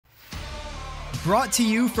Brought to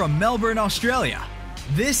you from Melbourne, Australia.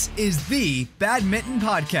 This is the Badminton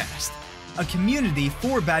Podcast, a community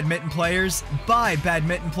for badminton players by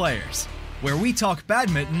badminton players, where we talk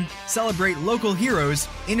badminton, celebrate local heroes,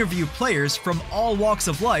 interview players from all walks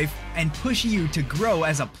of life, and push you to grow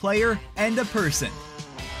as a player and a person.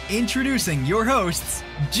 Introducing your hosts,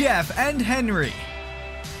 Jeff and Henry.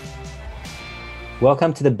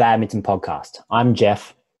 Welcome to the Badminton Podcast. I'm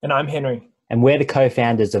Jeff. And I'm Henry. And we're the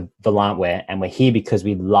co-founders of Volant, and we're here because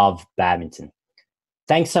we love badminton.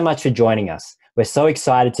 Thanks so much for joining us. We're so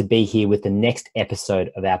excited to be here with the next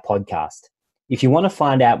episode of our podcast. If you want to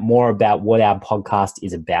find out more about what our podcast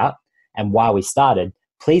is about and why we started,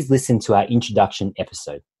 please listen to our introduction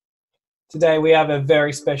episode. Today we have a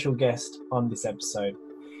very special guest on this episode.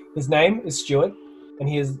 His name is Stuart, and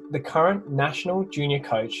he is the current National Junior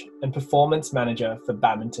Coach and Performance Manager for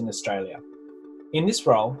Badminton Australia. In this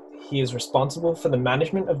role, he is responsible for the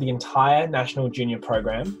management of the entire National Junior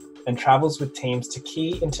program and travels with teams to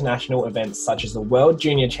key international events such as the World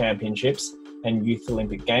Junior Championships and Youth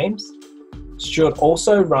Olympic Games. Stuart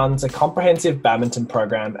also runs a comprehensive badminton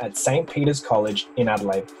program at St. Peter's College in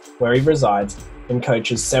Adelaide, where he resides and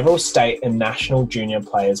coaches several state and national junior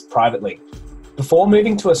players privately. Before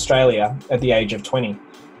moving to Australia at the age of 20,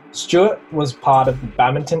 Stuart was part of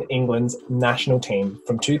Badminton England's national team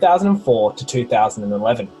from 2004 to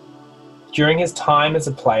 2011. During his time as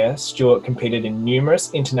a player, Stuart competed in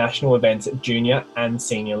numerous international events at junior and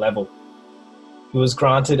senior level. He was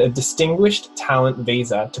granted a distinguished talent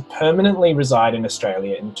visa to permanently reside in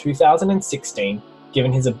Australia in 2016,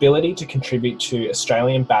 given his ability to contribute to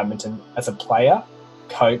Australian badminton as a player,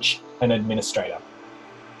 coach, and administrator.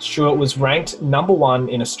 Stuart was ranked number 1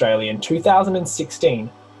 in Australia in 2016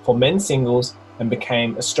 for men's singles and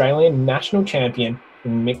became Australian national champion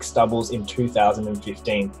in mixed doubles in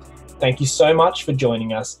 2015. Thank you so much for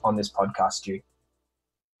joining us on this podcast, Stu.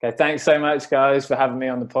 Okay, thanks so much, guys, for having me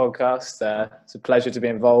on the podcast. It's a pleasure to be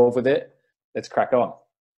involved with it. Let's crack on.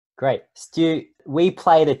 Great. Stu, we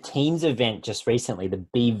played a teams event just recently, the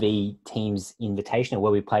BV Teams Invitational,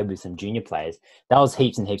 where we played with some junior players. That was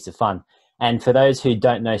heaps and heaps of fun. And for those who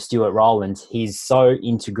don't know Stuart Rowlands, he's so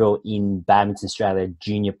integral in Badminton Australia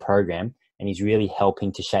junior program, and he's really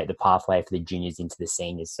helping to shape the pathway for the juniors into the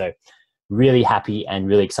seniors. So really happy and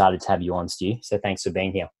really excited to have you on, Stu. So thanks for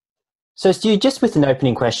being here. So Stu, just with an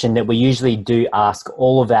opening question that we usually do ask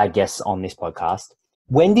all of our guests on this podcast,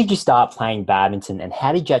 when did you start playing badminton and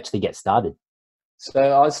how did you actually get started?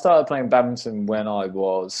 So I started playing badminton when I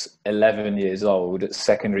was 11 years old at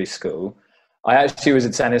secondary school. I actually was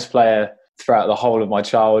a tennis player throughout the whole of my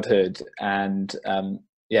childhood and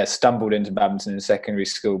stumbled into badminton in secondary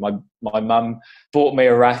school. My mum bought me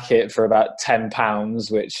a racket for about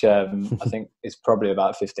 £10, which I think is probably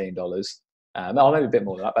about $15. No, maybe a bit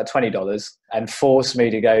more than that, about $20, and forced me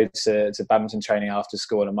to go to badminton training after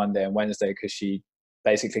school on a Monday and Wednesday because she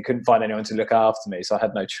basically couldn't find anyone to look after me, so I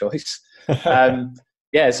had no choice. So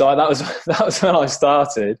that was when I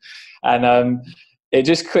started, and it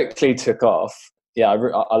just quickly took off. Yeah,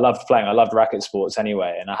 I loved playing. I loved racket sports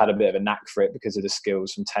anyway, and I had a bit of a knack for it because of the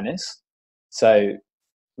skills from tennis. So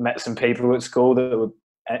met some people at school that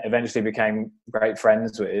eventually became great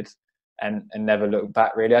friends with, and never looked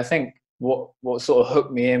back really. I think what sort of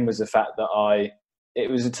hooked me in was the fact that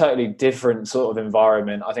it was a totally different sort of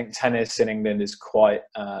environment. I think tennis in England is quite,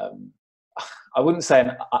 I wouldn't say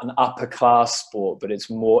an upper class sport, but it's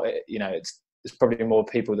more, it's probably more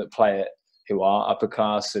people that play it who are upper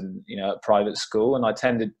class and, at private school. And I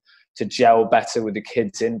tended to gel better with the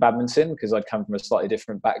kids in badminton because I'd come from a slightly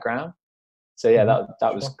different background. So yeah,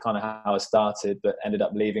 that was kind of how I started, but ended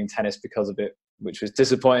up leaving tennis because of it, which was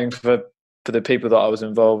disappointing for the people that I was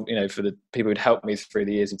involved, for the people who'd helped me through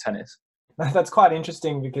the years of tennis. That's quite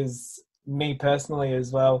interesting because me personally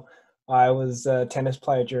as well, I was a tennis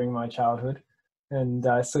player during my childhood and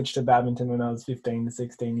I switched to badminton when I was 15 to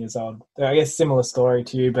 16 years old. So I guess similar story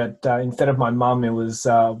to you, but instead of my mum, it was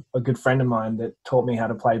a good friend of mine that taught me how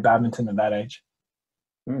to play badminton at that age.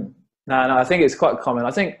 No, I think it's quite common.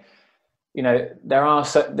 I think, there are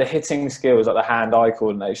the hitting skills, like the hand-eye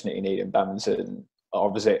coordination that you need in badminton are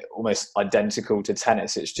obviously almost identical to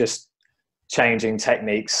tennis. It's just changing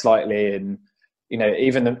techniques slightly, and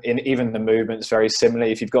even the movements very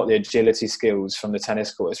similarly. If you've got the agility skills from the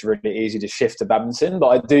tennis court, it's really easy to shift to badminton. But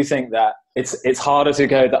I do think that it's harder to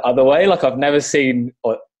go the other way. Like I've never seen,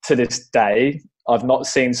 or to this day, I've not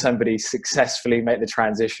seen somebody successfully make the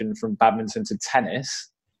transition from badminton to tennis.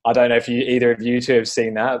 I don't know if either of you two have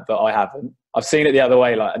seen that, but I haven't. I've seen it the other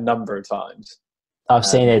way like a number of times. I've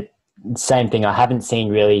seen it Same thing. I haven't seen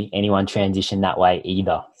really anyone transition that way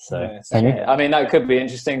either. So, Henry? I mean, that could be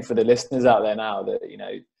interesting for the listeners out there now that, you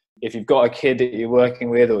know, if you've got a kid that you're working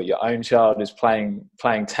with or your own child is playing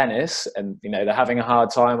tennis and, you know, they're having a hard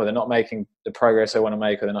time or they're not making the progress they want to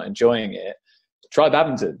make or they're not enjoying it, try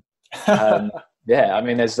badminton. Yeah, I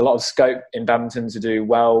mean, there's a lot of scope in badminton to do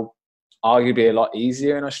well, arguably a lot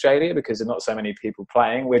easier in Australia because there's not so many people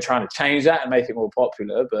playing. We're trying to change that and make it more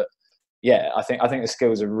popular, but yeah, I think the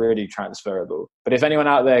skills are really transferable. But if anyone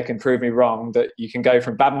out there can prove me wrong that you can go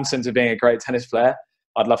from badminton to being a great tennis player,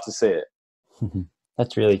 I'd love to see it.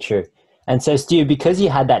 That's really true. And so, Stu, because you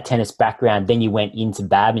had that tennis background, then you went into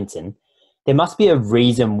badminton, there must be a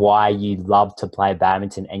reason why you love to play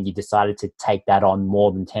badminton and you decided to take that on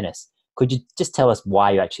more than tennis. Could you just tell us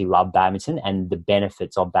why you actually love badminton and the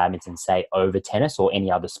benefits of badminton, say, over tennis or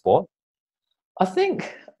any other sport? I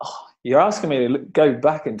think you're asking me to go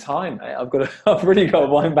back in time, mate. I've really got to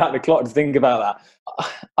wind back the clock to think about that.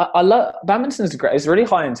 I love badminton's great. It's really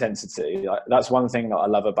high intensity. That's one thing that I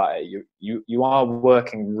love about it. You are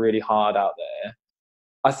working really hard out there.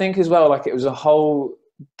 I think as well, like, it was a whole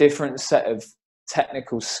different set of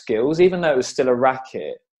technical skills, even though it was still a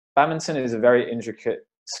racket. Badminton is a very intricate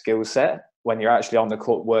skill set when you're actually on the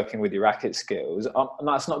court working with your racket skills. And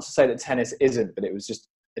that's not to say that tennis isn't, but it was just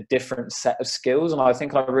a different set of skills. And I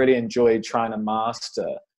think I really enjoyed trying to master.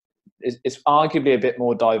 It's arguably a bit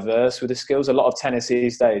more diverse with the skills. A lot of tennis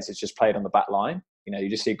these days is just played on the back line. You know, you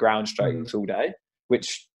just see ground strokes all day,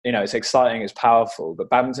 which, you know, it's exciting, it's powerful. But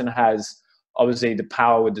badminton has obviously the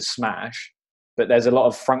power with the smash, but there's a lot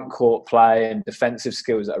of front court play and defensive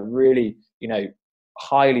skills that are really, you know,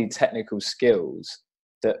 highly technical skills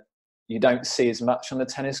that you don't see as much on the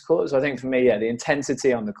tennis court. So I think for me, yeah, the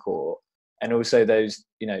intensity on the court and also those,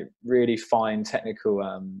 you know, really fine technical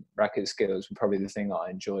racket skills were probably the thing that I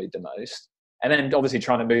enjoyed the most. And then obviously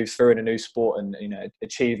trying to move through in a new sport and, you know,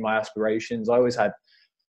 achieve my aspirations. I always had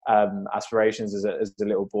aspirations as a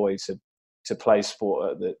little boy to play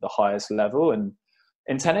sport at the highest level. And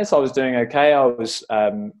in tennis, I was doing okay. I was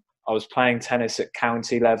playing tennis at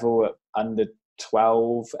county level at under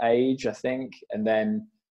 12 age, I think, and then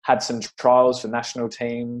had some trials for national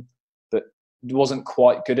team, but wasn't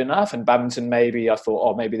quite good enough. And badminton, maybe I thought,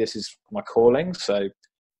 oh, maybe this is my calling. So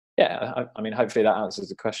yeah, I mean, hopefully that answers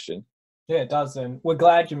the question. Yeah, it does. And we're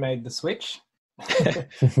glad you made the switch.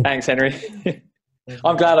 Thanks, Henry.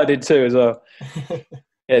 I'm glad I did too as well.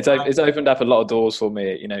 Yeah, it's opened up a lot of doors for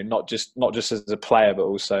me, you know, not just as a player, but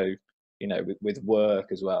also, you know, with work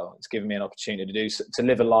as well. It's given me an opportunity to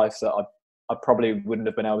live a life that I probably wouldn't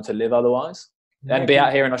have been able to live otherwise. And be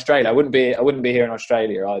out here in Australia. I wouldn't be here in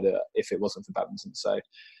Australia either if it wasn't for badminton. So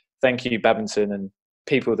thank you, badminton, and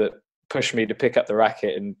people that push me to pick up the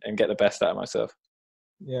racket and get the best out of myself.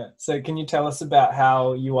 Yeah. So can you tell us about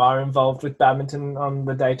how you are involved with badminton on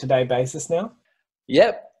the day-to-day basis now?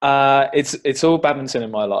 Yep. It's all badminton in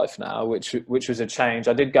my life now, which was a change.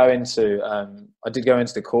 I did go into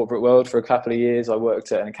the corporate world for a couple of years. I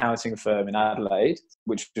worked at an accounting firm in Adelaide,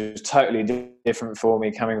 which was totally different for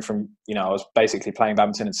me coming from, you know, I was basically playing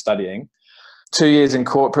badminton and studying. 2 years in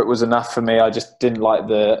corporate was enough for me. I just didn't like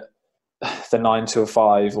the 9 till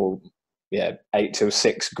 5 or 8 till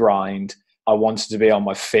 6 grind. I wanted to be on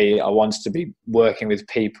my feet. I wanted to be working with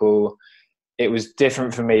people. It was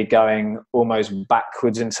different for me going almost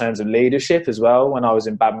backwards in terms of leadership as well. When I was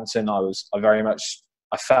in badminton, I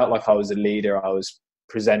felt like I was a leader. I was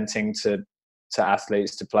presenting to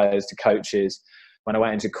athletes, to players, to coaches. When I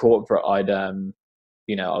went into corporate, I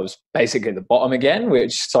was basically at the bottom again,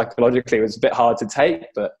 which psychologically was a bit hard to take.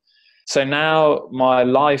 But so now my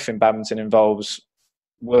life in badminton involves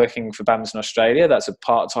working for Badminton Australia. That's a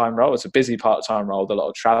part-time role. It's a busy part-time role with a lot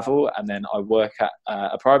of travel. And then I work at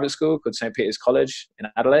a private school called St. Peter's College in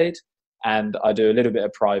Adelaide. And I do a little bit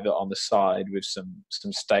of private on the side with some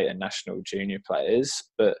state and national junior players.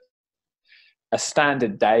 But a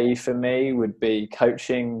standard day for me would be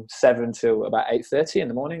coaching 7 till about 8:30 in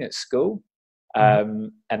the morning at school.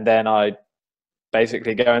 And then I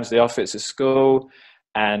basically go into the office at school.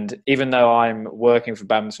 And even though I'm working for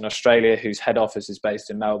Badminton Australia, whose head office is based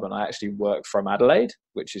in Melbourne, I actually work from Adelaide,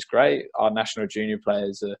 which is great. Our national junior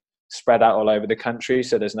players are spread out all over the country,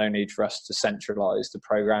 so there's no need for us to centralise the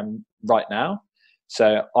program right now.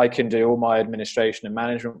 So I can do all my administration and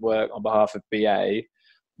management work on behalf of BA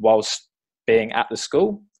whilst being at the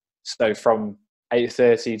school. So from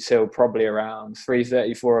 8:30 till probably around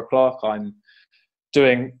 3:30, 4 o'clock, I'm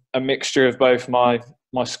doing a mixture of both my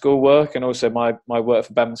school work and also my work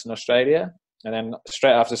for Badminton Australia. And then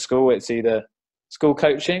straight after school, it's either school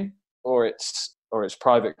coaching or it's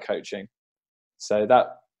private coaching. So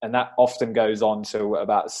and that often goes on till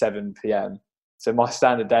about 7 p.m. So my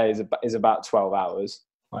standard day is about 12 hours,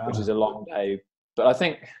 Wow. which is a long day. But I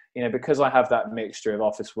think, because I have that mixture of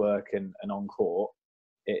office work and on court,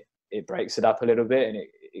 it breaks it up a little bit, and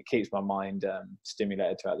it keeps my mind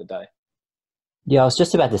stimulated throughout the day. Yeah, I was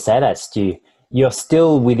just about to say that, Stu. You're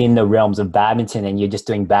still within the realms of badminton and you're just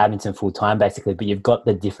doing badminton full time basically, but you've got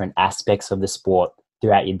the different aspects of the sport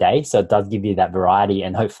throughout your day. So it does give you that variety,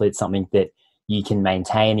 and hopefully it's something that you can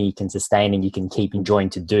maintain and you can sustain and you can keep enjoying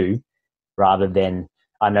to do, rather than,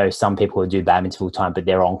 I know some people who do badminton full time, but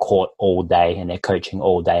they're on court all day and they're coaching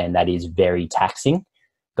all day, and that is very taxing.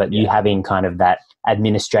 But you having kind of that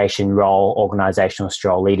administration role, organizational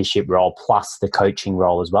role, leadership role, plus the coaching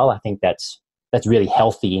role as well, I think that's really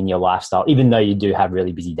healthy in your lifestyle, even though you do have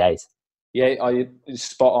really busy days. Yeah,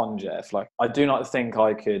 spot on, Jeff. Like, I do not think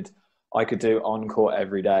I could do on court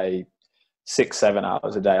every day, 6-7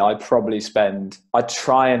 hours a day. I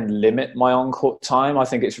try and limit my on court time. I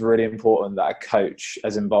think it's really important that a coach,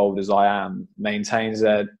 as involved as I am, maintains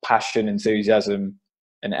their passion, enthusiasm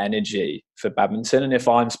and energy for badminton. And if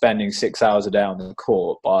I'm spending 6 hours a day on the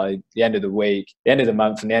court, by the end of the week, the end of the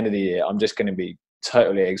month and the end of the year, I'm just going to be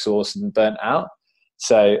totally exhausted and burnt out.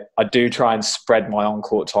 So I do try and spread my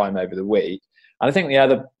on-court time over the week. And I think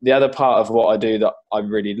the other part of what I do that I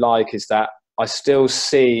really like is that I still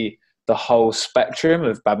see the whole spectrum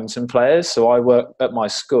of badminton players. So I work at my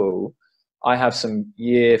school. I have some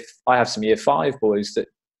year 5 boys that,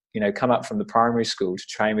 come up from the primary school to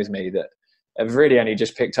train with me that have really only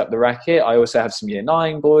just picked up the racket. I also have some year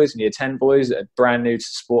 9 boys and year 10 boys that are brand new to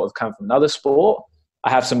sport, have come from another sport. I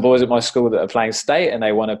have some boys at my school that are playing state and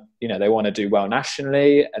they want to do well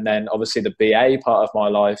nationally. And then obviously the BA part of my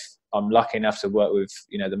life, I'm lucky enough to work with,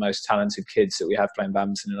 the most talented kids that we have playing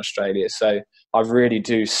badminton in Australia. So I really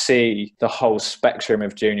do see the whole spectrum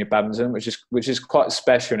of junior badminton, which is quite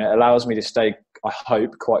special, and it allows me to stay, I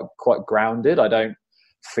hope, quite grounded. I don't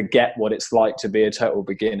forget what it's like to be a total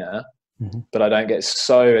beginner, but I don't get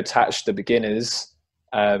so attached to beginners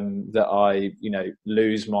that I,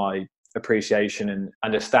 lose my appreciation and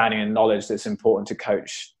understanding and knowledge that's important to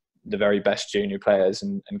coach the very best junior players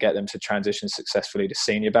and get them to transition successfully to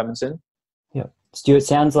senior badminton. Yeah. Stuart,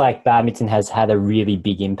 sounds like badminton has had a really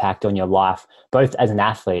big impact on your life, both as an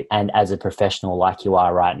athlete and as a professional like you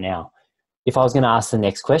are right now. If I was going to ask the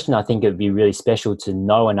next question, I think it would be really special to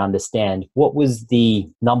know and understand, what was the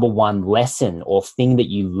number one lesson or thing that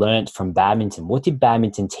you learnt from badminton? What did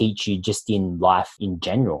badminton teach you just in life in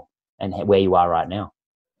general and where you are right now?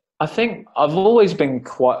 I think I've always been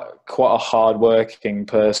quite a hard-working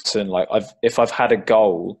person. Like, if I've had a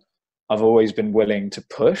goal, I've always been willing to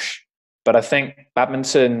push. But I think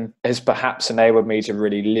badminton has perhaps enabled me to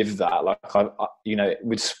really live that. Like,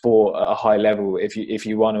 with sport at a high level, if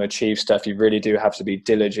you want to achieve stuff, you really do have to be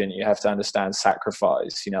diligent. You have to understand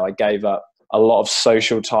sacrifice. I gave up a lot of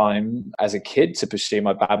social time as a kid to pursue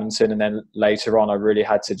my badminton, and then later on I really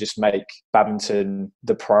had to just make badminton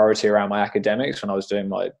the priority around my academics when I was doing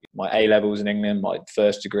my A-levels in England, my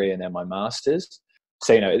first degree, and then my master's.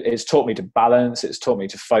 So it's taught me to balance, it's taught me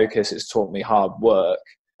to focus, it's taught me hard work.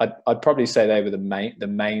 I'd probably say they were the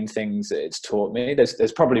main things that it's taught me.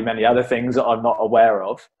 There's probably many other things that I'm not aware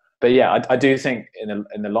of, but yeah, I do think in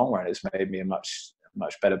the long run it's made me a much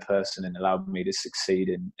better person and allowed me to succeed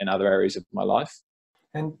in other areas of my life.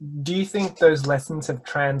 And do you think those lessons have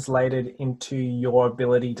translated into your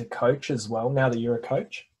ability to coach as well, now that you're a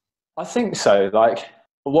coach? I think so. Like,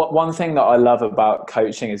 one thing that I love about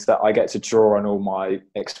coaching is that I get to draw on all my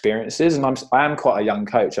experiences, and I am quite a young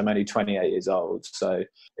coach. I'm only 28 years old. So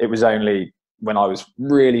it was only when I was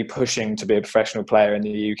really pushing to be a professional player in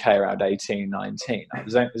the UK around 18, 19. It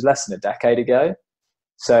was less than a decade ago.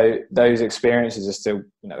 So those experiences are still,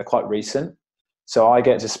 they're quite recent. So I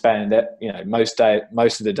get to spend, most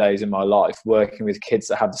of the days in my life working with kids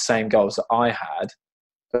that have the same goals that I had,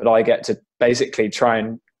 but I get to basically try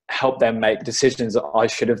and help them make decisions that I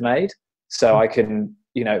should have made. So I can,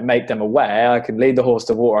 make them aware. I can lead the horse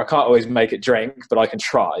to water. I can't always make it drink, but I can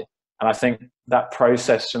try. And I think that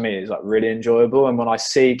process for me is like really enjoyable. And when I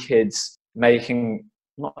see kids making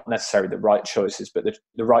not necessarily the right choices, but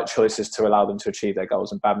the right choices to allow them to achieve their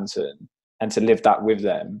goals in badminton and to live that with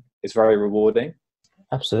them, is very rewarding.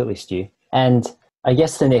 Absolutely, Stu. And I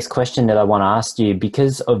guess the next question that I want to ask you,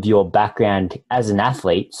 because of your background as an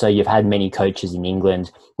athlete, so you've had many coaches in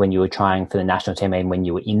England when you were trying for the national team and when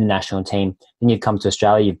you were in the national team, then you've come to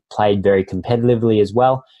Australia, you've played very competitively as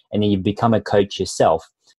well, and then you've become a coach yourself.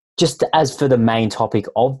 Just as for the main topic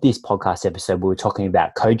of this podcast episode, we were talking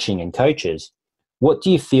about coaching and coaches. What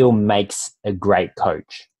do you feel makes a great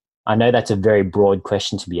coach? I know that's a very broad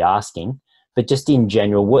question to be asking, but just in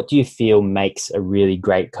general, what do you feel makes a really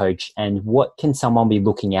great coach, and what can someone be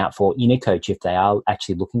looking out for in a coach if they are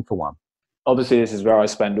actually looking for one? Obviously, this is where I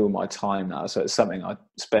spend all my time now. So it's something I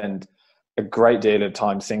spend a great deal of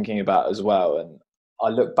time thinking about as well. And I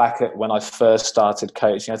look back at when I first started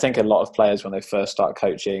coaching. I think a lot of players, when they first start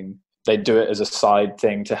coaching, they do it as a side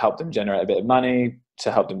thing to help them generate a bit of money,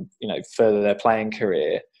 to help them, further their playing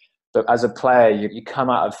career. But as a player, you come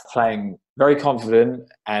out of playing very confident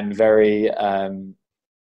and very,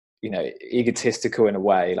 egotistical in a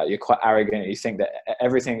way. Like, you're quite arrogant. You think that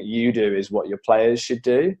everything that you do is what your players should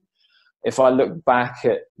do. If I look back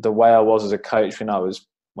at the way I was as a coach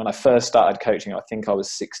when I first started coaching, I think I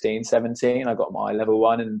was 16, 17. I got my level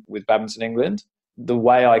 1 with Badminton England. The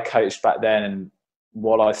way I coached back then and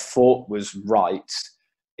what I thought was right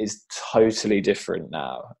is totally different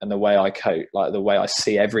now. And the way I coach, like the way I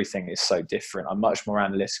see everything, is so different. I'm much more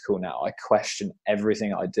analytical now. I question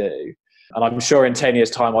everything I do. And I'm sure in 10 years'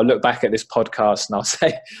 time, I'll look back at this podcast and I'll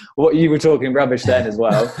say, what, you were talking rubbish then as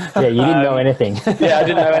well. Yeah, you didn't know anything. Yeah, I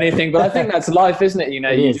didn't know anything. But I think that's life, isn't it?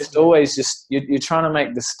 You just always you're trying to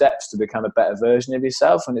make the steps to become a better version of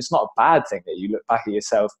yourself. And it's not a bad thing that you look back at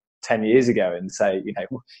yourself 10 years ago and say,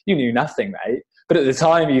 you knew nothing, mate. But at the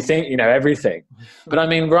time, you think you know everything. But I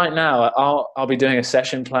mean, right now, I'll be doing a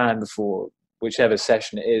session plan before whichever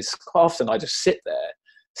session it is. Quite often, I just sit there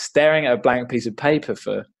staring at a blank piece of paper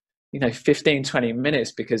for 15, 20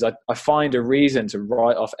 minutes, because I find a reason to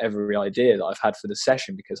write off every idea that I've had for the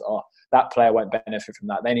session, because, that player won't benefit from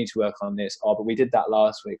that. They need to work on this. But we did that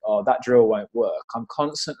last week. That drill won't work. I'm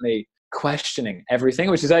constantly questioning everything,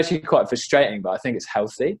 which is actually quite frustrating, but I think it's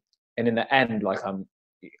healthy. And in the end, like, I'm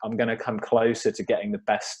going to come closer to getting the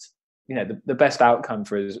best, the best outcome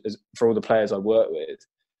for all the players I work with.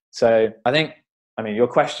 So I think, your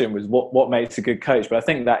question was what makes a good coach, but I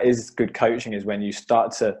think that is good coaching, is when you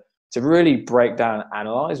start to really break down and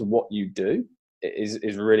analyze what you do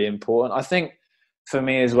is really important. I think for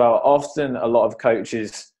me as well, often a lot of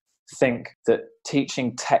coaches think that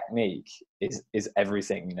teaching technique is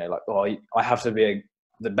everything, I have to be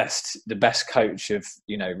the best coach of,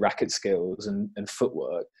 racket skills and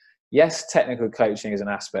footwork. Yes, technical coaching is an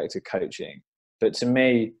aspect of coaching, but to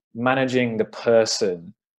me, managing the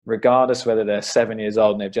person, regardless whether they're 7 years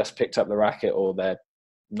old and they've just picked up the racket, or they're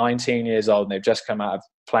 19 years old and they've just come out of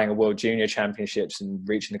playing a World Junior Championships and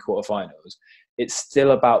reaching the quarterfinals, it's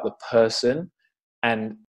still about the person.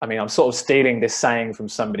 And I'm sort of stealing this saying from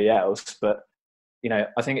somebody else, but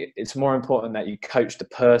I think it's more important that you coach the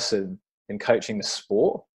person than coaching the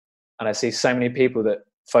sport. And I see so many people that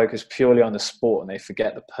focus purely on the sport and they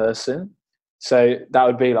forget the person. So that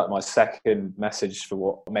would be like my second message for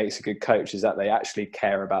what makes a good coach, is that they actually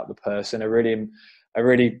care about the person. A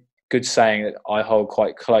really good saying that I hold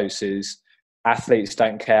quite close is, athletes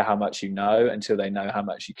don't care how much you know until they know how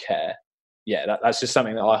much you care. Yeah, that's just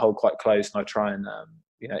something that I hold quite close, and I try and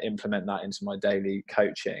implement that into my daily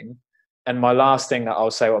coaching. And my last thing that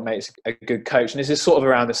I'll say, what makes a good coach, and this is sort of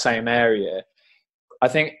around the same area, I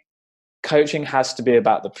think coaching has to be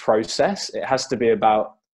about the process. It has to be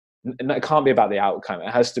about, it can't be about the outcome.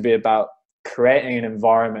 It has to be about creating an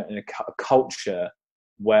environment and a culture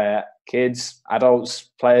where kids,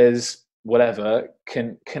 adults, players, whatever,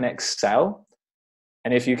 can excel.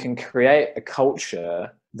 And if you can create a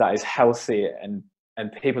culture that is healthy and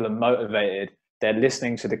people are motivated, they're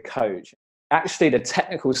listening to the coach, actually the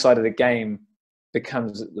technical side of the game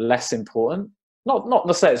becomes less important. Not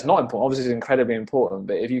to say it's not important, obviously it's incredibly important,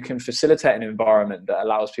 but if you can facilitate an environment that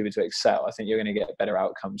allows people to excel, I think you're going to get better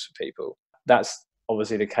outcomes for people. That's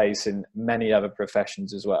obviously the case in many other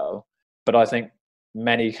professions as well. But I think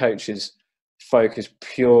many coaches focus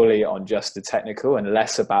purely on just the technical and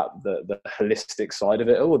less about the holistic side of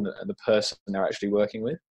it all and the person they're actually working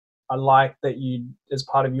with. I like that you, as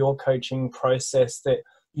part of your coaching process, that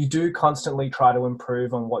you do constantly try to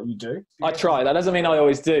improve on what you do. I try. That doesn't mean I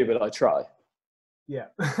always do, but I try. Yeah.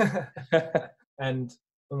 And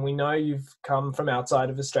we know you've come from outside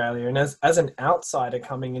of Australia, and as an outsider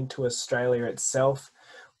coming into Australia itself,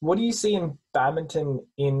 what do you see in badminton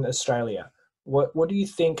in Australia? What do you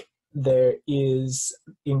think there is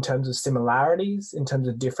in terms of similarities, in terms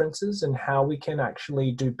of differences, and how we can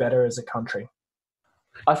actually do better as a country?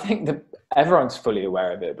 I think that everyone's fully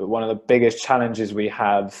aware of it, but one of the biggest challenges we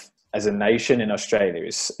have as a nation in Australia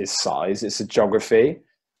is size. It's a geography.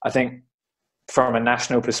 I think from a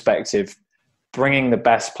national perspective, bringing the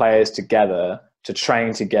best players together to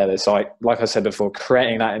train together. So like I said before,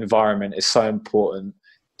 creating that environment is so important.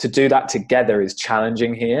 To do that together is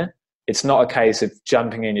challenging here. It's not a case of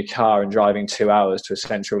jumping in your car and driving 2 hours to a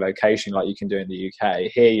central location like you can do in the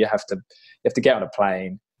UK. Here you have to get on a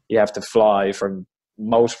plane. You have to fly from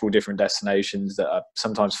multiple different destinations that are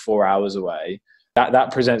sometimes 4 hours away.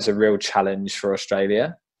 That presents a real challenge for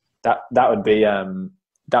Australia. That would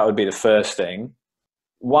be the first thing.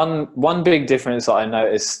 One big difference that I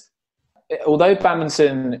noticed, although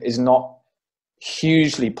badminton is not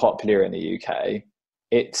hugely popular in the UK,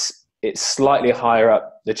 it's slightly higher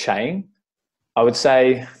up the chain. I would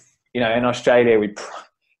say, in Australia, we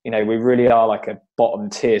really are like a bottom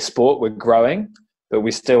tier sport. We're growing, but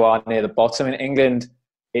we still are near the bottom. In England,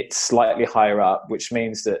 it's slightly higher up, which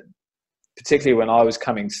means that particularly when I was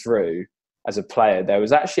coming through as a player, there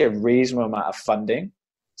was actually a reasonable amount of funding.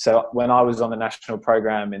 So when I was on the national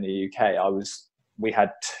program in the UK, we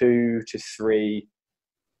had 2 to 3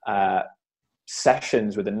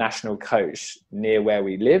 sessions with a national coach near where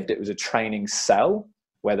we lived. It was a training cell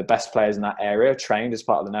where the best players in that area trained as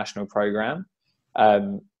part of the national program.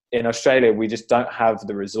 In Australia, we just don't have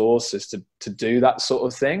the resources to do that sort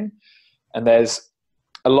of thing. And there's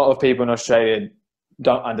a lot of people in Australia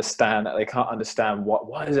don't understand that. They can't understand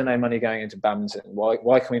why is there no money going into badminton?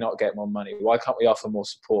 Why can we not get more money? Why can't we offer more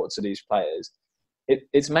support to these players?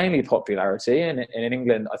 It's mainly popularity. And in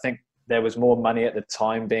England, I think there was more money at the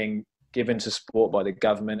time being given to sport by the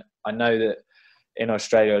government. I know that in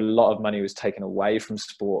Australia, a lot of money was taken away from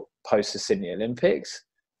sport post the Sydney Olympics.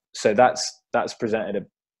 So that's presented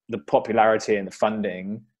the popularity and the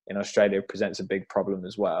funding in Australia presents a big problem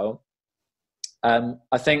as well.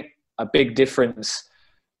 I think a big difference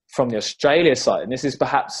from the Australia side, and this is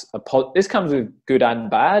perhaps this comes with good and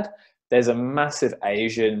bad. There's a massive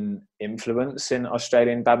Asian influence in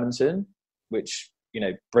Australian badminton, which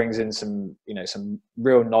brings in some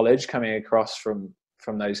real knowledge coming across from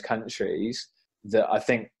those countries that I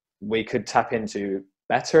think we could tap into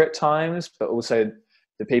better at times, but also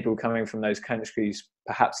the people coming from those countries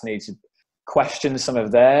perhaps need to question some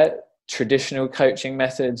of their traditional coaching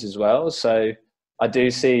methods as well. So I do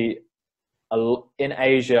see in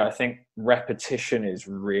Asia, I think repetition is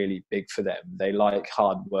really big for them. They like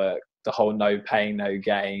hard work, the whole no pain, no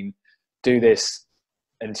gain. Do this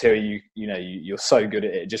until you're so good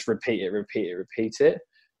at it. Just repeat it.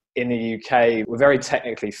 In the UK, we're very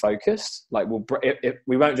technically focused. Like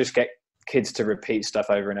we won't just get kids to repeat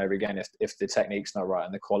stuff over and over again if the technique's not right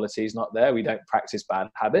and the quality's not there. We don't practice bad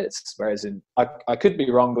habits. Whereas I could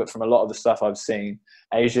be wrong, but from a lot of the stuff I've seen,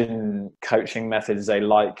 Asian coaching methods, they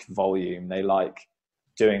like volume. They like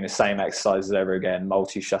doing the same exercises over again,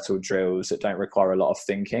 multi-shuttle drills that don't require a lot of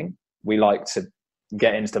thinking. We like to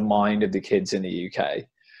get into the mind of the kids in the UK.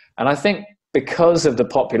 And I think because of the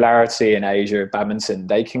popularity in Asia of badminton,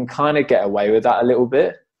 they can kind of get away with that a little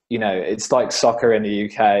bit. It's like soccer in the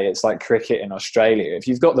UK. It's like cricket in Australia. If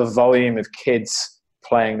you've got the volume of kids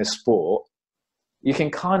playing the sport, you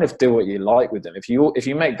can kind of do what you like with them. If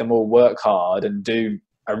you make them all work hard and do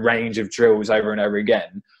a range of drills over and over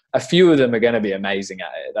again, a few of them are going to be amazing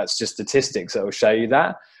at it. That's just statistics that will show you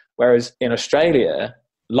that. Whereas in Australia,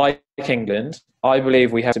 like England, I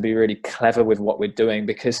believe we have to be really clever with what we're doing,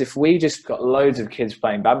 because if we just got loads of kids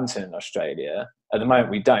playing badminton in Australia, at the moment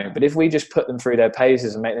we don't, but if we just put them through their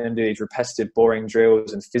paces and make them do these repetitive, boring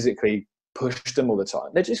drills and physically push them all the time,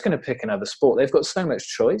 they're just going to pick another sport. They've got so much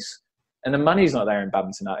choice, and the money's not there in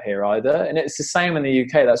badminton out here either. And it's the same in the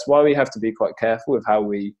UK. That's why we have to be quite careful with how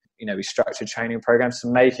we structure training programs to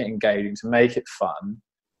make it engaging, to make it fun,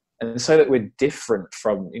 and so that we're different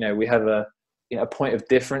from, we have a point of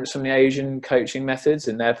difference from the Asian coaching methods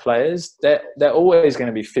and their players. They're always going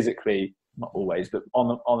to be physically, not always, but on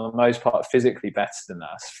the most part, physically better than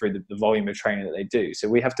us through the volume of training that they do. So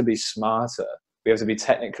we have to be smarter. We have to be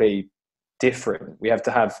technically different. We have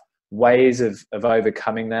to have ways of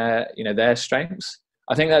overcoming their strengths.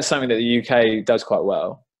 I think that's something that the UK does quite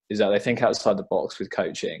well, is that they think outside the box with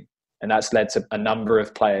coaching. And that's led to a number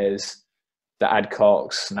of players, the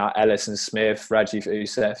Adcocks, now Ellis and Smith, Rajiv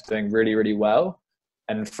Youssef, doing really, really well.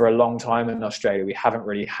 And for a long time in Australia, we haven't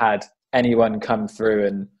really had anyone come through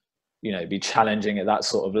and, be challenging at that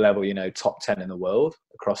sort of level, top 10 in the world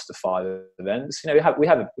across the 5 events. We've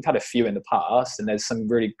had a few in the past, and there's some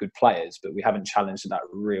really good players, but we haven't challenged at that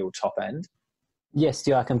real top end. Yes,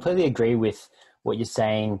 Stu, I completely agree with what you're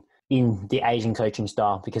saying in the Asian coaching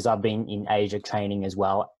style, because I've been in Asia training as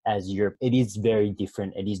well as Europe. It is very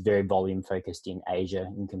different. It is very volume focused in Asia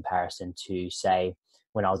in comparison to, say,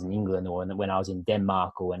 when I was in England, or when I was in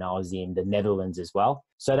Denmark, or when I was in the Netherlands as well.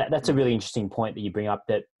 So that's a really interesting point that you bring up,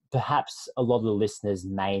 that perhaps a lot of the listeners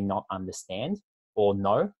may not understand or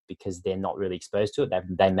know, because they're not really exposed to it.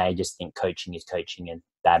 They may just think coaching is coaching and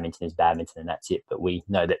badminton is badminton and that's it. But we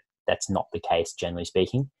know that that's not the case, generally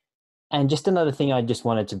speaking. And just another thing I just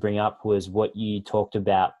wanted to bring up was what you talked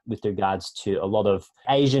about with regards to a lot of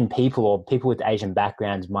Asian people or people with Asian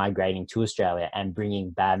backgrounds migrating to Australia and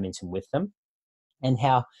bringing badminton with them, and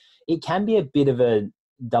how it can be a bit of a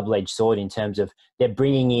double-edged sword in terms of they're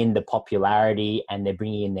bringing in the popularity and they're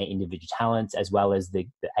bringing in their individual talents as well as the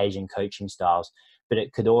Asian coaching styles. But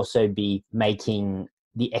it could also be making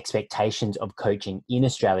the expectations of coaching in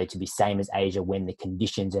Australia to be same as Asia when the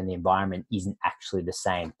conditions and the environment isn't actually the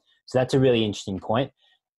same. So that's a really interesting point.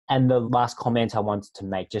 And the last comment I wanted to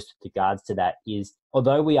make just with regards to that is,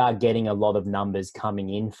 although we are getting a lot of numbers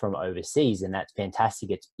coming in from overseas, and that's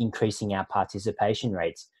fantastic, it's increasing our participation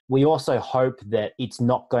rates, we also hope that it's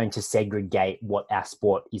not going to segregate what our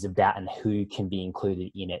sport is about and who can be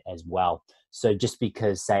included in it as well. So just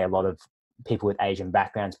because, say, a lot of people with Asian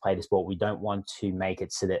backgrounds play the sport, we don't want to make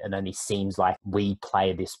it so that it only seems like we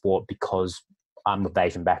play this sport because I'm of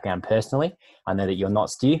Asian background personally. I know that you're not,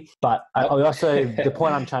 Stu. But I also, the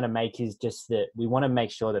point I'm trying to make is just that we want to make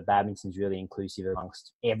sure that badminton is really inclusive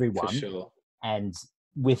amongst everyone. For sure. And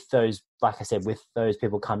with those, like I said, with those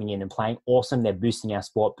people coming in and playing, awesome, they're boosting our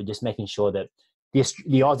sport, but just making sure that the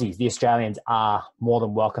Aussies, the Australians are more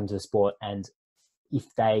than welcome to the sport. And if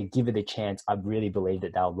they give it a chance, I really believe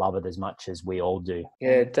that they'll love it as much as we all do.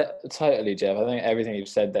 Yeah, totally, Jeff. I think everything you've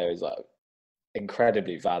said there is like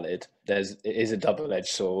incredibly valid. It is a double-edged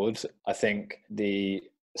sword. I think the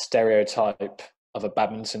stereotype of a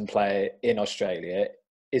badminton player in Australia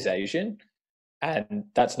is Asian, and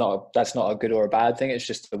that's not a good or a bad thing. It's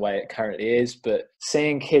just the way it currently is. But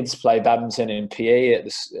seeing kids play badminton in PE at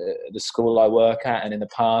the school I work at, and in the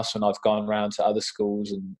past when I've gone around to other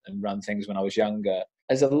schools and run things when I was younger,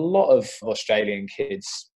 there's a lot of Australian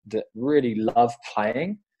kids that really love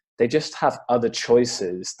playing. They just have other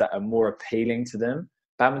choices that are more appealing to them.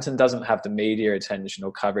 Badminton doesn't have the media attention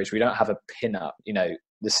or coverage. We don't have a pin-up,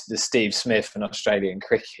 the Steve Smith in Australian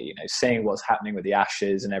cricket, seeing what's happening with the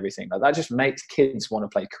Ashes and everything. Like that just makes kids want to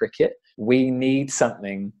play cricket. We need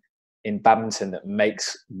something in badminton that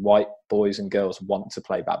makes white boys and girls want to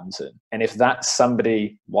play badminton. And if that's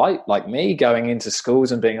somebody white like me going into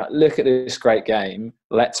schools and being like, look at this great game,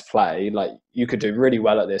 let's play, like you could do really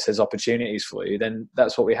well at this, there's opportunities for you, then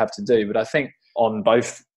that's what we have to do. But I think on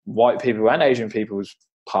both white people and Asian people's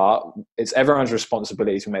part, it's everyone's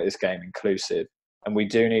responsibility to make this game inclusive. And we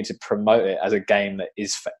do need to promote it as a game that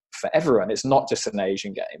is for everyone. It's not just an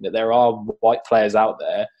Asian game, that there are white players out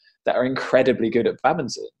there that are incredibly good at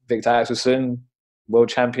badminton. Victor Axelsen, world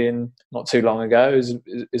champion not too long ago,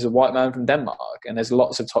 is a white man from Denmark. And there's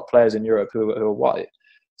lots of top players in Europe who are white.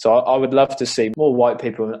 So I would love to see more white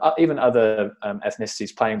people, and even other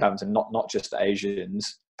ethnicities playing badminton, not just the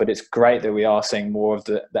Asians. But it's great that we are seeing more of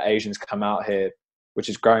the Asians come out here, which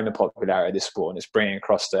is growing the popularity of this sport, and it's bringing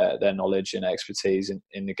across their knowledge and expertise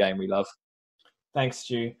in the game we love. Thanks,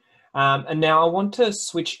 Stu. And now I want to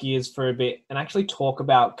switch gears for a bit and actually talk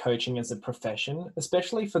about coaching as a profession,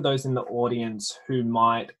 especially for those in the audience who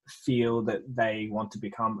might feel that they want to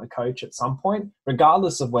become a coach at some point,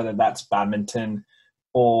 regardless of whether that's badminton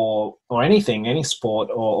or anything, any sport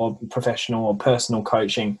or professional or personal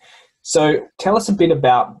coaching. So tell us a bit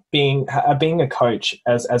about being a coach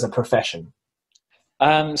as a profession.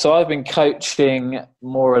 So I've been coaching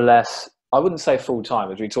more or less, I wouldn't say full time,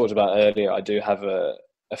 as we talked about earlier. I do have a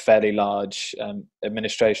fairly large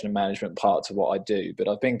administration and management part to what I do, but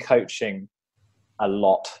I've been coaching a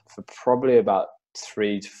lot for probably about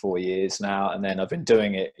 3 to 4 years now. And then I've been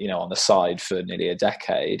doing it, on the side for nearly a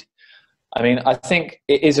decade. I mean, I think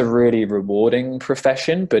it is a really rewarding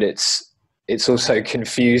profession, but it's also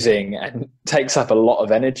confusing and takes up a lot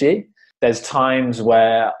of energy. There's times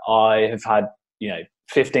where I have had,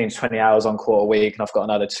 15 to 20 hours on court a week, and I've got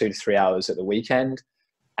another 2 to 3 hours at the weekend.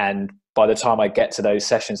 And by the time I get to those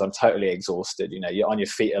sessions, I'm totally exhausted. You're on your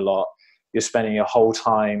feet a lot. You're spending your whole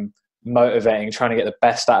time motivating, trying to get the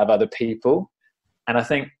best out of other people. And I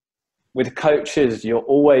think with coaches, you're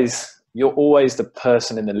always the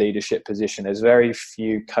person in the leadership position. There's very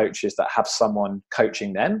few coaches that have someone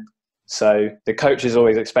coaching them. So the coach is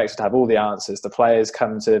always expected to have all the answers. The players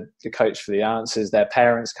come to the coach for the answers. Their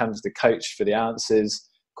parents come to the coach for the answers.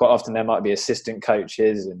 Quite often there might be assistant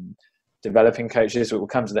coaches and developing coaches that will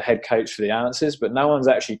come to the head coach for the answers, but no one's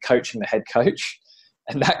actually coaching the head coach.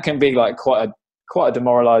 And that can be like quite a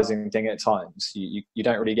demoralizing thing at times. You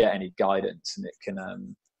don't really get any guidance, and it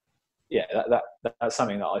can, that's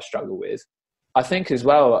something that I struggle with. I think as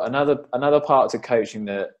well, another part to coaching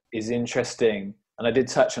that is interesting, and I did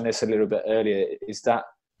touch on this a little bit earlier, is that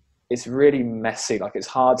it's really messy. Like, it's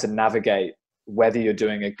hard to navigate whether you're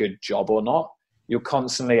doing a good job or not. you'll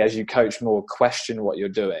constantly, as you coach more, question what you're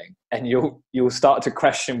doing, and you'll start to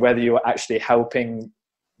question whether you're actually helping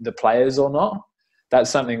the players or not. That's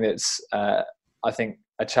something that's I think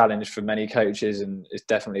a challenge for many coaches, and it's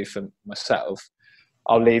definitely for myself.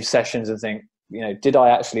 I'll leave sessions and think, did I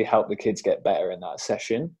actually help the kids get better in that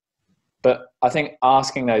session? But I think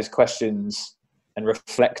asking those questions and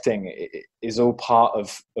reflecting is all part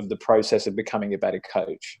of the process of becoming a better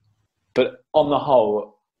coach. But on the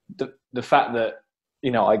whole, the fact that,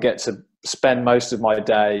 I get to spend most of my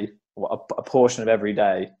day, a portion of every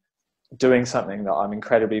day, doing something that I'm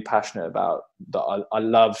incredibly passionate about, that I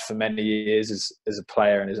loved for many years as a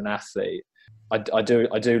player and as an athlete. I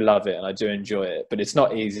do love it, and I do enjoy it, but it's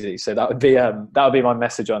not easy. So that would be my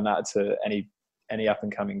message on that to any up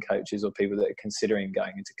and coming coaches or people that are considering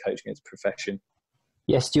going into coaching as a profession.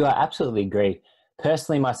 Yes, Stuart, I absolutely agree.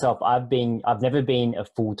 Personally, myself, I've never been a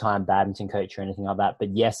full-time badminton coach or anything like that.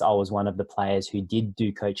 But yes, I was one of the players who did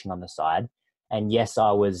do coaching on the side. And yes,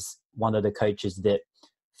 I was one of the coaches that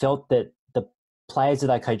felt that the players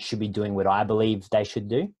that I coach should be doing what I believe they should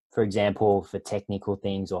do. For example, for technical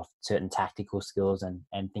things or certain tactical skills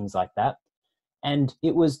and things like that. And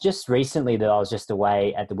it was just recently that I was just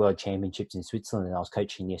away at the World Championships in Switzerland, and I was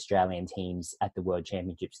coaching the Australian teams at the World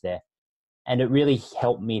Championships there. And it really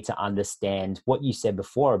helped me to understand what you said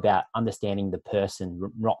before about understanding the person,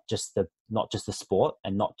 not just the sport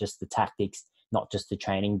and not just the tactics, not just the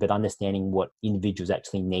training, but understanding what individuals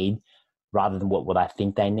actually need rather than what I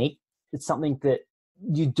think they need. It's something that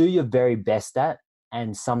you do your very best at.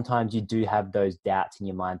 And sometimes you do have those doubts in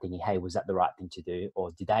your mind thinking, hey, was that the right thing to do?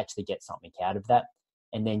 Or did I actually get something out of that?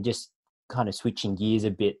 And then just kind of switching gears a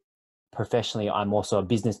bit. Professionally, I'm also a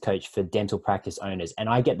business coach for dental practice owners, and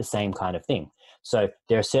I get the same kind of thing. So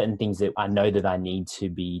there are certain things that I know that I need to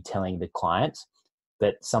be telling the clients,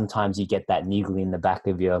 but sometimes you get that niggle in the back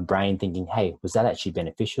of your brain thinking, hey, was that actually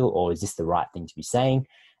beneficial, or is this the right thing to be saying?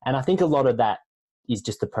 And I think a lot of that is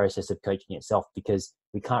just the process of coaching itself, because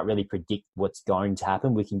we can't really predict what's going to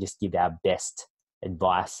happen. We can just give our best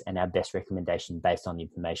advice and our best recommendation based on the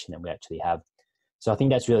information that we actually have. So I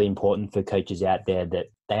think that's really important for coaches out there, that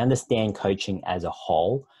they understand coaching as a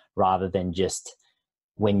whole rather than just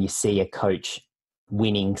when you see a coach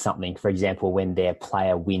winning something. For example, when their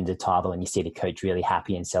player wins a title and you see the coach really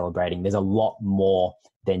happy and celebrating, there's a lot more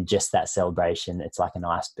than just that celebration. It's like an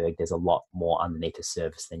iceberg. There's a lot more underneath the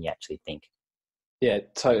surface than you actually think. Yeah,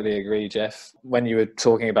 totally agree, Jeff. When you were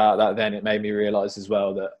talking about that then, it made me realise as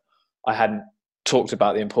well that I hadn't talked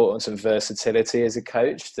about the importance of versatility as a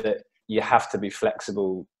coach, that you have to be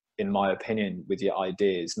flexible, in my opinion, with your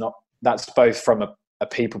ideas. That's both from a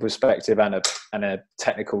people perspective and a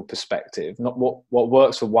technical perspective. Not what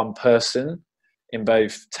works for one person in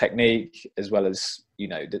both technique as well as,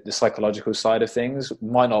 the psychological side of things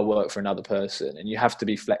might not work for another person. And you have to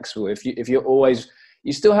be flexible. If you're always,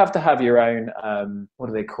 you still have to have your own, what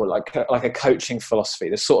do they call it? Like a coaching philosophy,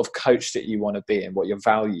 the sort of coach that you want to be and what your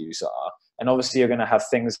values are. And obviously you're going to have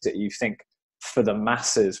things that you think for the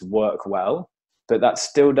masses work well, but that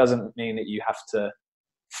still doesn't mean that you have to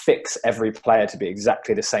fix every player to be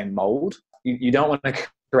exactly the same mold. You don't want to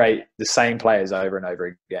create the same players over and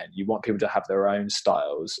over again. You want people to have their own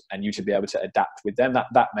styles and you to be able to adapt with them.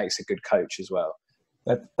 That makes a good coach as well.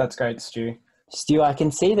 That's great, Stu. Stu, I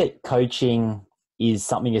can see that coaching is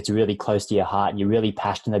something that's really close to your heart and you're really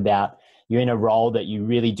passionate about. You're in a role that you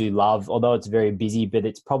really do love, although it's very busy, but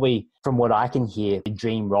it's probably, from what I can hear, a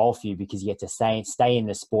dream role for you because you get to stay in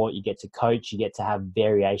the sport, you get to coach, you get to have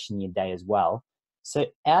variation in your day as well. So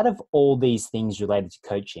out of all these things related to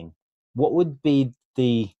coaching, what would be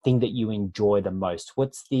the thing that you enjoy the most?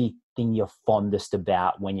 What's the thing you're fondest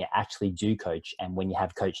about when you actually do coach and when you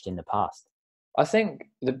have coached in the past? I think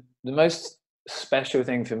the most special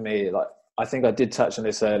thing for me, I think I did touch on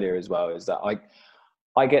this earlier as well, is that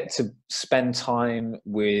I get to spend time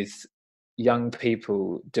with young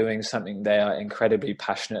people doing something they are incredibly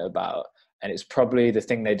passionate about. And it's probably the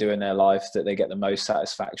thing they do in their life that they get the most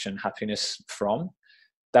satisfaction, happiness from.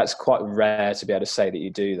 That's quite rare to be able to say that you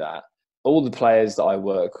do that. All the players that I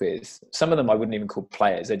work with, some of them I wouldn't even call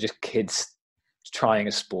players. They're just kids trying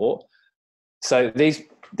a sport. So these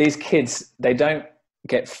kids, they don't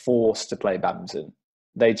get forced to play badminton.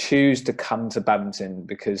 They choose to come to badminton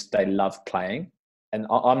because they love playing. And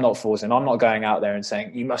I'm not forcing. I'm not going out there and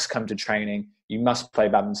saying, you must come to training, you must play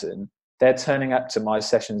badminton. They're turning up to my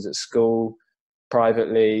sessions at school,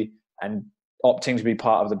 privately, and opting to be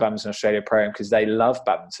part of the Badminton Australia program because they love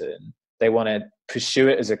badminton. They want to pursue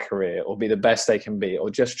it as a career or be the best they can be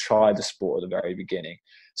or just try the sport at the very beginning.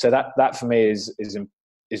 So that for me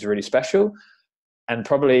is really special. And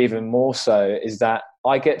probably even more so is that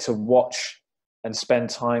I get to watch and spend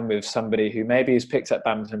time with somebody who maybe has picked up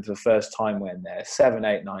badminton for the first time when they're 7,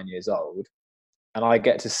 8, 9 years old, and I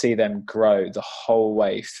get to see them grow the whole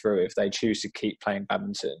way through if they choose to keep playing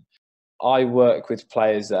badminton. I work with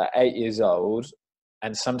players that are 8 years old,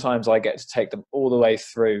 and sometimes I get to take them all the way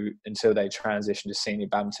through until they transition to senior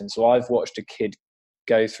badminton. So I've watched a kid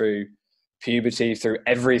go through puberty, through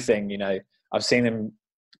everything. I've seen them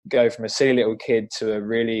go from a silly little kid to a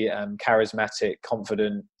really charismatic,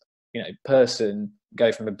 confident, person,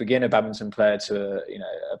 go from a beginner badminton player to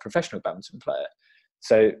a professional badminton player.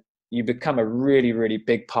 So you become a really, really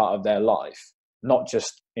big part of their life, not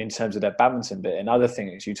just in terms of their badminton, but in other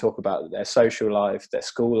things. You talk about their social life, their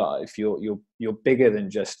school life. You're bigger than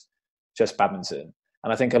just badminton.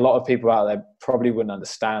 And I think a lot of people out there probably wouldn't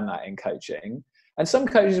understand that in coaching. And some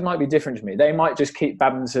coaches might be different to me. They might just keep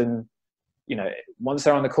badminton, once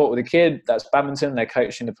they're on the court with a kid, that's badminton, they're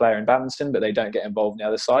coaching the player in badminton, but they don't get involved in the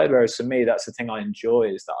other side. Whereas for me, that's the thing I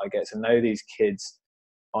enjoy, is that I get to know these kids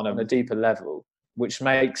on a deeper level, which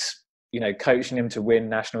makes, coaching them to win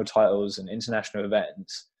national titles and international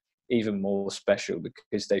events even more special,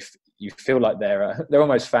 because you feel like they're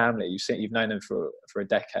almost family. You've known them for a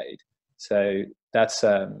decade. So that's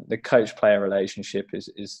the coach-player relationship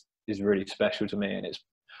is really special to me, and it's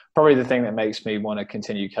probably the thing that makes me want to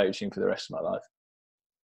continue coaching for the rest of my life.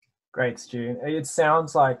 Great, Stu. It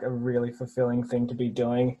sounds like a really fulfilling thing to be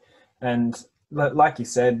doing. And like you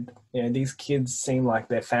said, these kids seem like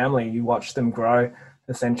their family. You watch them grow,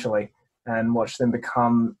 essentially, and watch them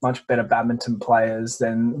become much better badminton players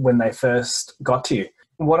than when they first got to you.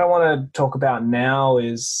 What I want to talk about now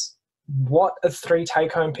is, what are 3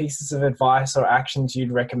 take-home pieces of advice or actions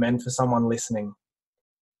you'd recommend for someone listening?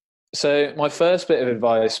 So my first bit of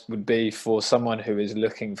advice would be for someone who is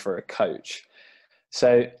looking for a coach.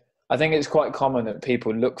 So I think it's quite common that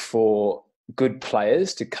people look for good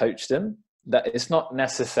players to coach them. That it's not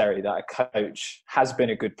necessary that a coach has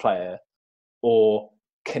been a good player or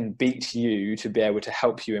can beat you to be able to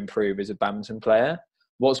help you improve as a badminton player.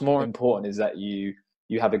 What's more important is that you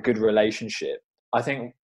have a good relationship. I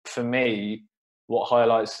think for me, what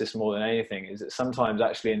highlights this more than anything is that sometimes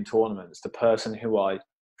actually in tournaments, the person who I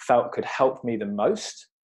felt could help me the most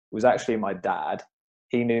was actually my dad.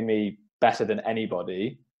 He knew me better than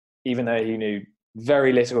anybody, even though he knew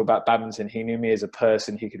very little about badminton. He knew me as a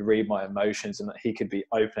person. He could read my emotions, and that he could be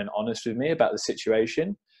open and honest with me about the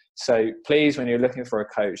situation. So please, when you're looking for a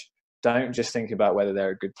coach, don't just think about whether they're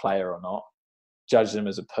a good player or not. Judge them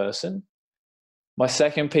as a person. My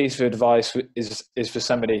second piece of advice is for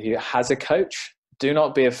somebody who has a coach. Do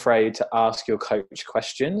not be afraid to ask your coach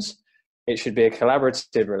questions. It should be a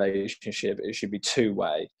collaborative relationship. It should be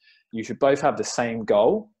two-way. You should both have the same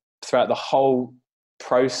goal throughout the whole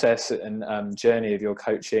process and journey of your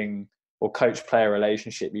coaching or coach-player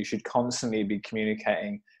relationship. You should constantly be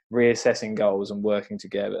communicating, reassessing goals, and working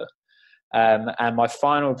together. And my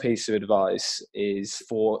final piece of advice is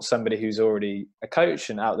for somebody who's already a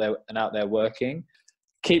coach and out there working.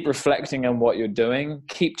 Keep reflecting on what you're doing.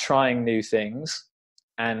 Keep trying new things.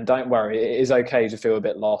 And don't worry, it is okay to feel a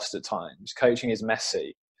bit lost at times. Coaching is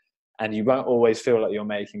messy, and you won't always feel like you're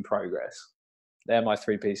making progress. They're my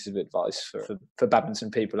 3 pieces of advice for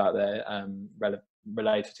badminton people out there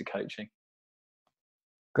related to coaching.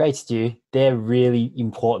 Great, Stu. They're really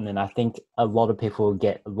important, and I think a lot of people will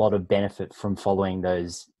get a lot of benefit from following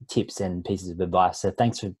those tips and pieces of advice. So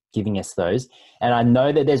thanks for giving us those. And I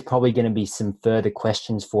know that there's probably going to be some further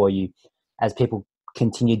questions for you as people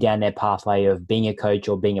continue down their pathway of being a coach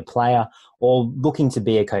or being a player or looking to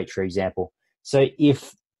be a coach, for example. So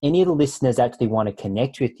if any of the listeners actually want to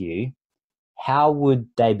connect with you, how would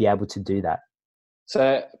they be able to do that?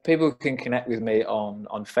 So people can connect with me on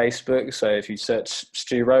Facebook. So if you search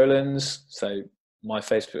Stu Rowlands, so my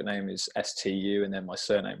Facebook name is STU and then my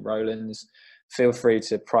surname Rowlands, feel free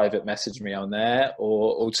to private message me on there.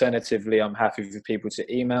 Or alternatively, I'm happy for people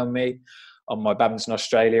to email me on my Badminton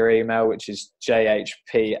Australia email, which is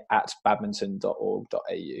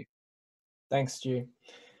jhp@badminton.org.au. Thanks, Stu.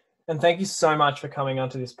 And thank you so much for coming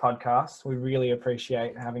onto this podcast. We really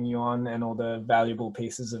appreciate having you on and all the valuable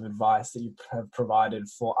pieces of advice that you have provided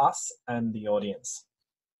for us and the audience.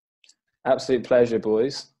 Absolute pleasure,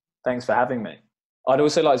 boys. Thanks for having me. I'd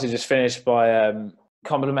also like to just finish by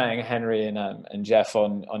complimenting Henry and Jeff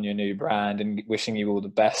on your new brand and wishing you all the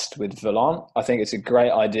best with Volant. I think it's a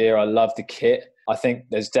great idea. I love the kit. I think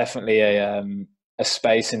there's definitely a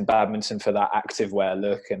space in badminton for that active wear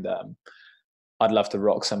look, and I'd love to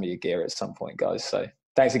rock some of your gear at some point, guys. So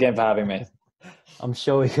thanks again for having me. I'm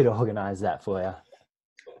sure we could organise that for you.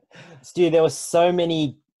 Stu, there were so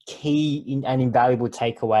many key and invaluable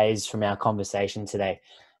takeaways from our conversation today.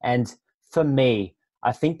 And For me,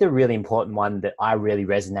 I think the really important one that I really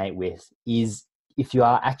resonate with is if you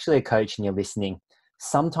are actually a coach and you're listening,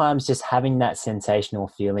 sometimes just having that sensational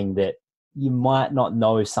feeling that you might not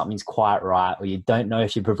know if something's quite right, or you don't know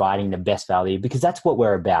if you're providing the best value, because that's what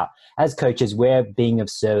we're about. As coaches, we're being of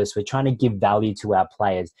service. We're trying to give value to our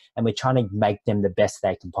players, and we're trying to make them the best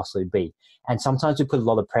they can possibly be. And sometimes we put a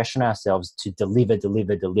lot of pressure on ourselves to deliver.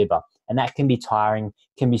 And that can be tiring,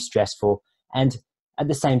 can be stressful. And at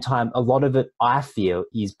the same time, a lot of it, I feel,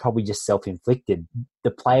 is probably just self-inflicted.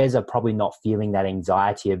 The players are probably not feeling that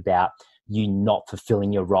anxiety about you not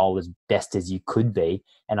fulfilling your role as best as you could be.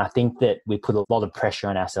 And I think that we put a lot of pressure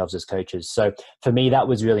on ourselves as coaches. So for me, that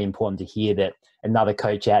was really important to hear that another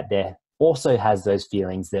coach out there also has those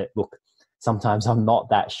feelings that, look, sometimes I'm not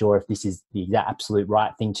that sure if this is the absolute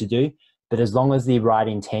right thing to do. But as long as the right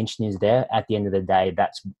intention is there, at the end of the day,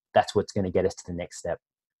 that's what's going to get us to the next step.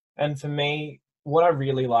 And for me, what I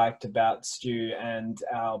really liked about Stu and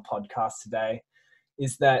our podcast today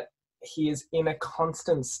is that he is in a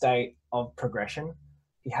constant state of progression.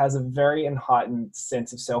 He has a very heightened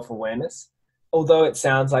sense of self-awareness. Although it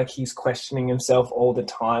sounds like he's questioning himself all the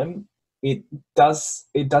time, it does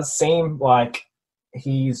seem like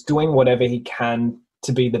he's doing whatever he can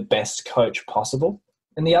to be the best coach possible.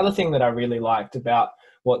 And the other thing that I really liked about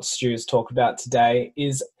what Stu has talked about today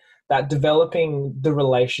is that developing the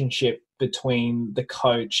relationship between the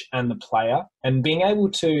coach and the player, and being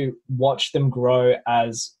able to watch them grow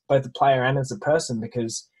as both a player and as a person,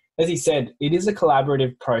 because as he said, it is a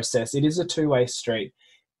collaborative process. It is a two-way street,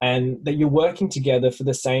 and that you're working together for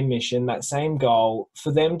the same mission, that same goal,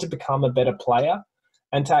 for them to become a better player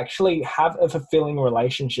and to actually have a fulfilling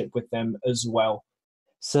relationship with them as well.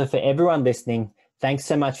 So for everyone listening, thanks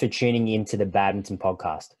so much for tuning in to the Badminton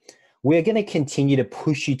Podcast. We're going to continue to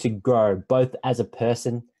push you to grow both as a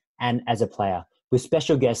person and as a player with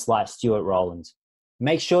special guests like Stuart Rowlands.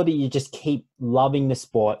 Make sure that you just keep loving the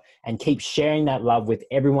sport and keep sharing that love with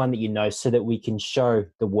everyone that you know, so that we can show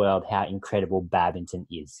the world how incredible badminton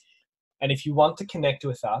is. And if you want to connect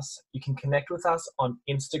with us, you can connect with us on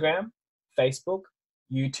Instagram, Facebook,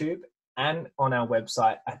 YouTube, and on our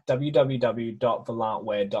website at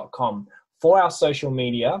www.volantwear.com. For our social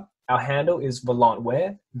media, our handle is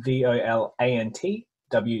Volantwear, VOLANTWEAR.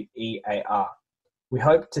 We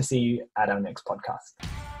hope to see you at our next podcast.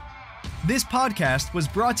 This podcast was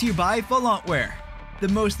brought to you by Volant Wear, the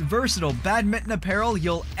most versatile badminton apparel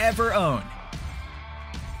you'll ever own.